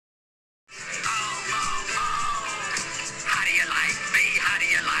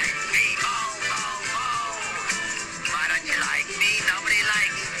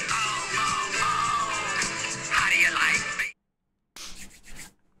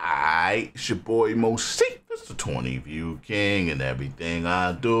It's your boy Moseefus, the 20 View King, and everything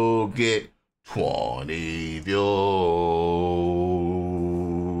I do get 20 views.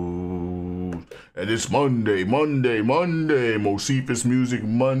 And it's Monday, Moseefus Music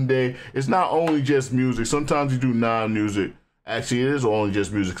Monday. It's not only just music. Sometimes you do non-music. Actually, it is only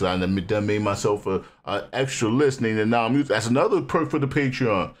just music because I done made myself a extra listening to non-music. That's another perk for the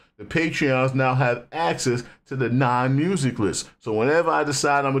Patreon. The Patreons now have access to the non-music list. So whenever I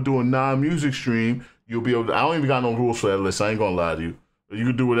decide I'm going to do a non-music stream, you'll be able to, I don't even got no rules for that list. I ain't going to lie to you. You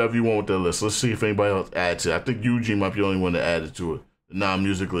can do whatever you want with that list. Let's see if anybody else adds it. I think Eugene might be the only one that added to it. The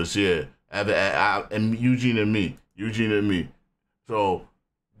non-music list, yeah. And Eugene and me. So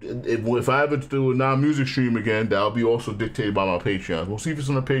if I ever do a non-music stream again, that'll be also dictated by my Patreons. We'll see if it's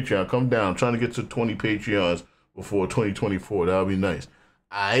on the Patreon. Come down. I'm trying to get to 20 Patreons before 2024. That'll be nice.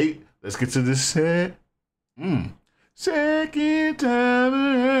 Alright, let's get to this set. Second time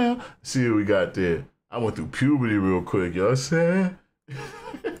around. Let's see what we got there. I went through puberty real quick, y'all said.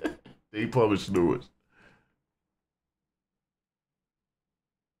 They published newest.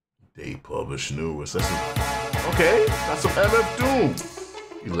 That's okay, that's some MF Doom.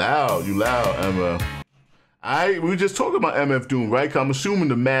 You loud, MF. Alright, we were just talking about MF Doom, right? I'm assuming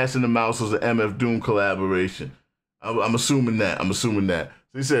the Mask and the Mouse was an MF Doom collaboration. I'm assuming that.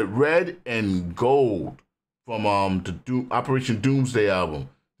 So he said Red and Gold from the Operation Doomsday album.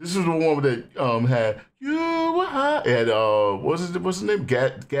 This is the one that had You Were High. It had what's his name?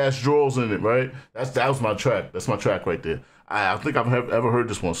 Gas Drawers in it, right? That was my track. That's my track right there. I think I've ever heard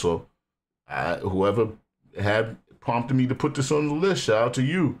this one. So whoever had prompted me to put this on the list, shout out to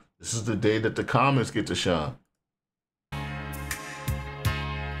you. This is the day that the comments get to shine.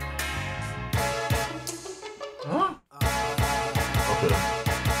 Huh? Okay.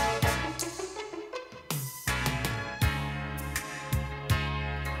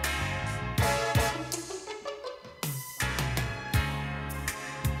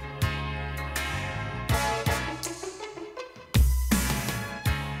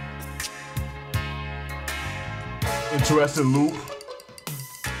 Interesting loop.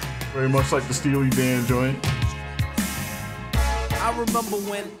 Very much like the Steely Dan joint. I remember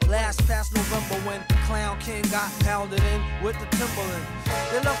when, last past November, when the Clown King got pounded in with the Timberland.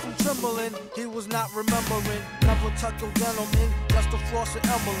 They left him trembling, he was not remembering. Never tuck your denim in, just a frosted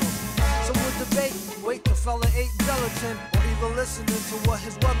emblem. So with debate, wait, the fella ate gelatin, or even listening to what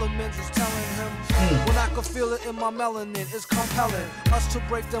his weathermen was telling him. When I could feel it in my melanin, it's compelling us to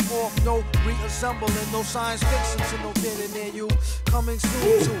break them off, no reassembling, no science fiction to no theater near you. Coming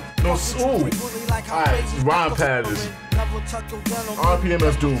soon to no frequently like how rhyme patterns. R.I.P.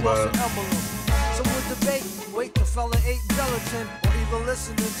 MF Doom, man. So with debate, wait, the fella ate gelatin, or even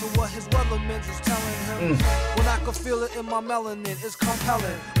listening to what his weathermen was telling him. When I could feel it in my melanin, it's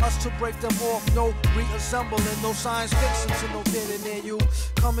compelling us to break them off, no reassembling, no science fiction to no theater near you.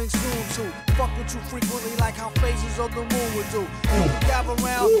 Coming soon to fuck with you frequently like how phases of the moon would do. You can gather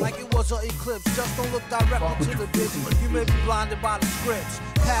around like it was an eclipse, just don't look directly to the vision. You may be blinded by the scripts.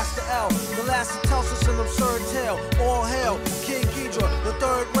 Past the L, the last that tells us an absurd tale. All hail, King Ghidra, the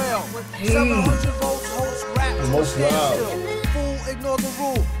third rail. 700 volts, host rap to a standstill. Fool, ignore the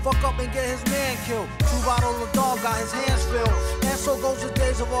rule, fuck up and get his man killed. True bottle of dog got his hands filled. And so goes the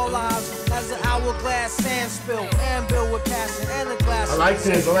days of our lives as the hourglass sand spill. And build with passion and a glass. I like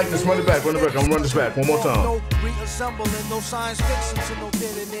this, run it back. I'm gonna run this back one more time. No reassembling, no science fiction to no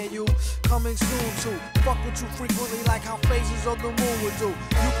theater near you. Coming soon to fuck with you frequently like how phases of the moon would do.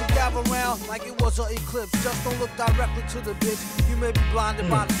 You can gather around like it was an eclipse. Just don't look directly to the bitch. You may be blinded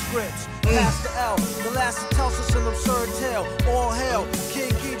by the scripts. Past the L, the last that tells us an absurd tale. All hail,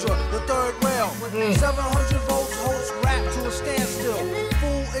 King Ghidra, the third rail. 700 volts, host rap to a standstill.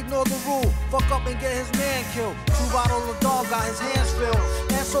 Fool, ignore the rule, fuck up and get his man killed. True bottle of dog got his hands filled.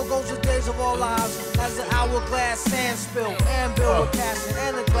 And so goes the days of our lives as the hourglass sand spill. And build with passion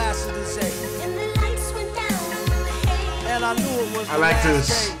and a glass of the day. And I knew it was the like last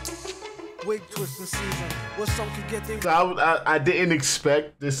this. day. Wig twisting season. What some could get they. So I didn't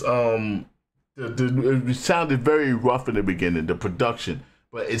expect this. It sounded very rough in the beginning, the production,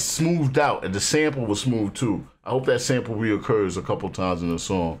 but it smoothed out, and the sample was smooth too. I hope that sample reoccurs a couple times in the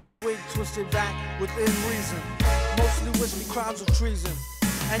song. Wig twisted back within reason. Mostly wish me crimes of treason.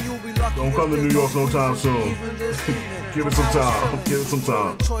 And you'll be lucky. Don't come to New York no time soon. Give it some time. Give it some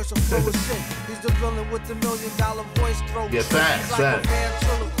time. Choice of flow is sick. He's the villain with the $1 million voice throw. Yeah, facts.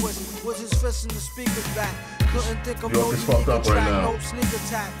 With his fist listen to speakers back. Couldn't think of New no York is fucked up right now. no sneak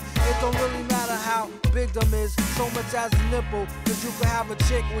attack. It don't really matter how big them is, so much as a nipple. Cause you can have a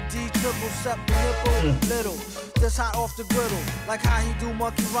chick with D triple, except the nipple little. This hot off the griddle, like how he do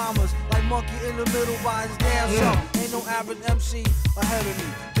monkey rhymes, like monkey in the middle by his damn self. Ain't no average MC ahead of me,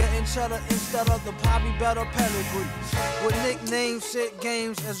 getting cheddar instead of the probably better pedigree. With nicknames, sick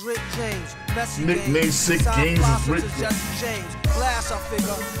games as Rick James, messy nickname sick games as Rick James. Glass I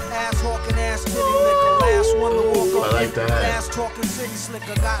figure, ass hawking, ass titty liquor, last one to walk up. I like that. Ass talking city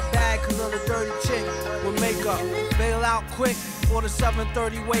slicker, got bad cause of the dirty chick with makeup. Bail out quick for the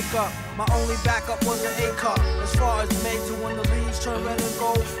 7:30 wake up. My only backup was an A cup. As far as made to when the leaves turn red and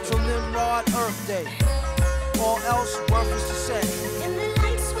gold till Nimrod Earth Day. All else worthless to say.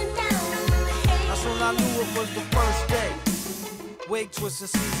 That's when I knew it was the first day. Wig twister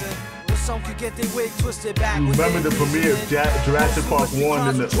season. Where some could get their wig twisted back. You remember the premiere of Jurassic Park 1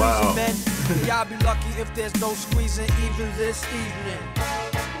 and the wow. Y'all be lucky if there's no squeezing even this evening.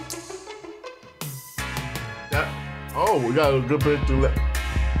 Oh, we got a good bit to let.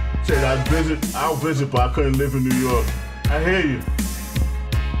 Said I'll visit, but I couldn't live in New York. I hear you.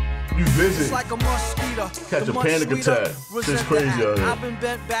 You visit. It's like a mosquito. Catch a panic attack. It's crazy out here. I've been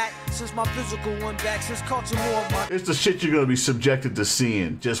bent back since my physical went back, since culture more of my. It's the shit you're gonna be subjected to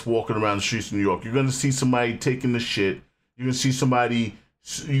seeing just walking around the streets of New York. You're gonna see somebody taking the shit. You're gonna see somebody.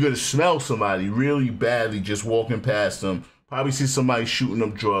 You're gonna smell somebody really badly just walking past them. Probably see somebody shooting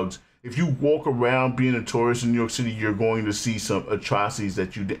up drugs. If you walk around being a tourist in New York City, you're going to see some atrocities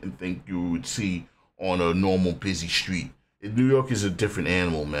that you didn't think you would see on a normal busy street. New York is a different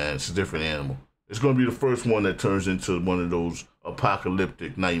animal, man. It's a different animal. It's going to be the first one that turns into one of those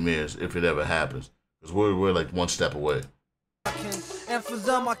apocalyptic nightmares if it ever happens. Because we're like one step away. And for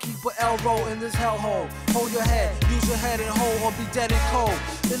them, I keep an L-roll in this hellhole. Hold your head, use your head and hold, or be dead and cold.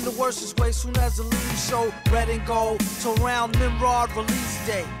 In the worstest way, soon as the leaves show red and gold, till around Nimrod release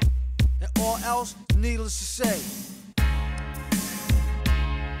day. And all else, needless to say.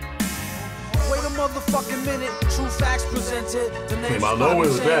 Wait a motherfucking minute, true facts presented. The name out nowhere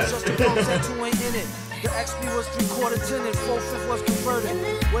with that. Just the content who ain't in it. The XP was 3/4 tinted, 4/5 was converted.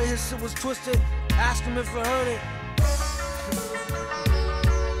 Where his shit was twisted, ask him if he heard it.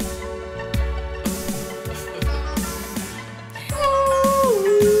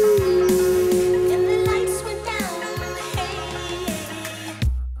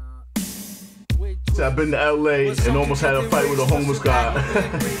 I've been to LA and almost had a fight with a homeless guy.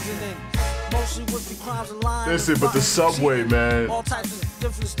 Listen, but the subway, man.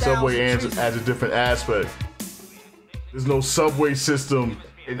 Subway adds a different aspect. There's no subway system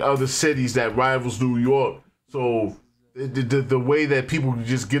in other cities that rivals New York. So the way that people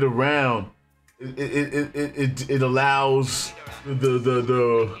just get around, it allows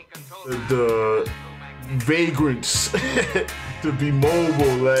the vagrants to be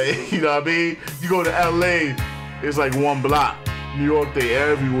mobile, like, you know what I mean? You go to LA, it's like one block. New York, they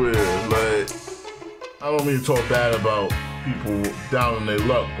everywhere. Like, I don't mean to talk bad about people down in their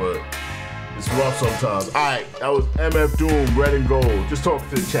luck, but it's rough sometimes. All right, that was MF Doom, Red and Gold. Just talk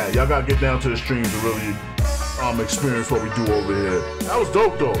to the chat. Y'all gotta get down to the stream to really experience what we do over here. That was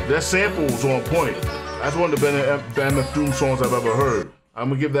dope though. That sample was on point. That's one of the better MF Doom songs I've ever heard. I'm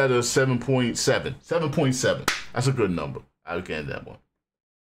gonna give that a 7.7. 7.7. That's a good number. I can that one.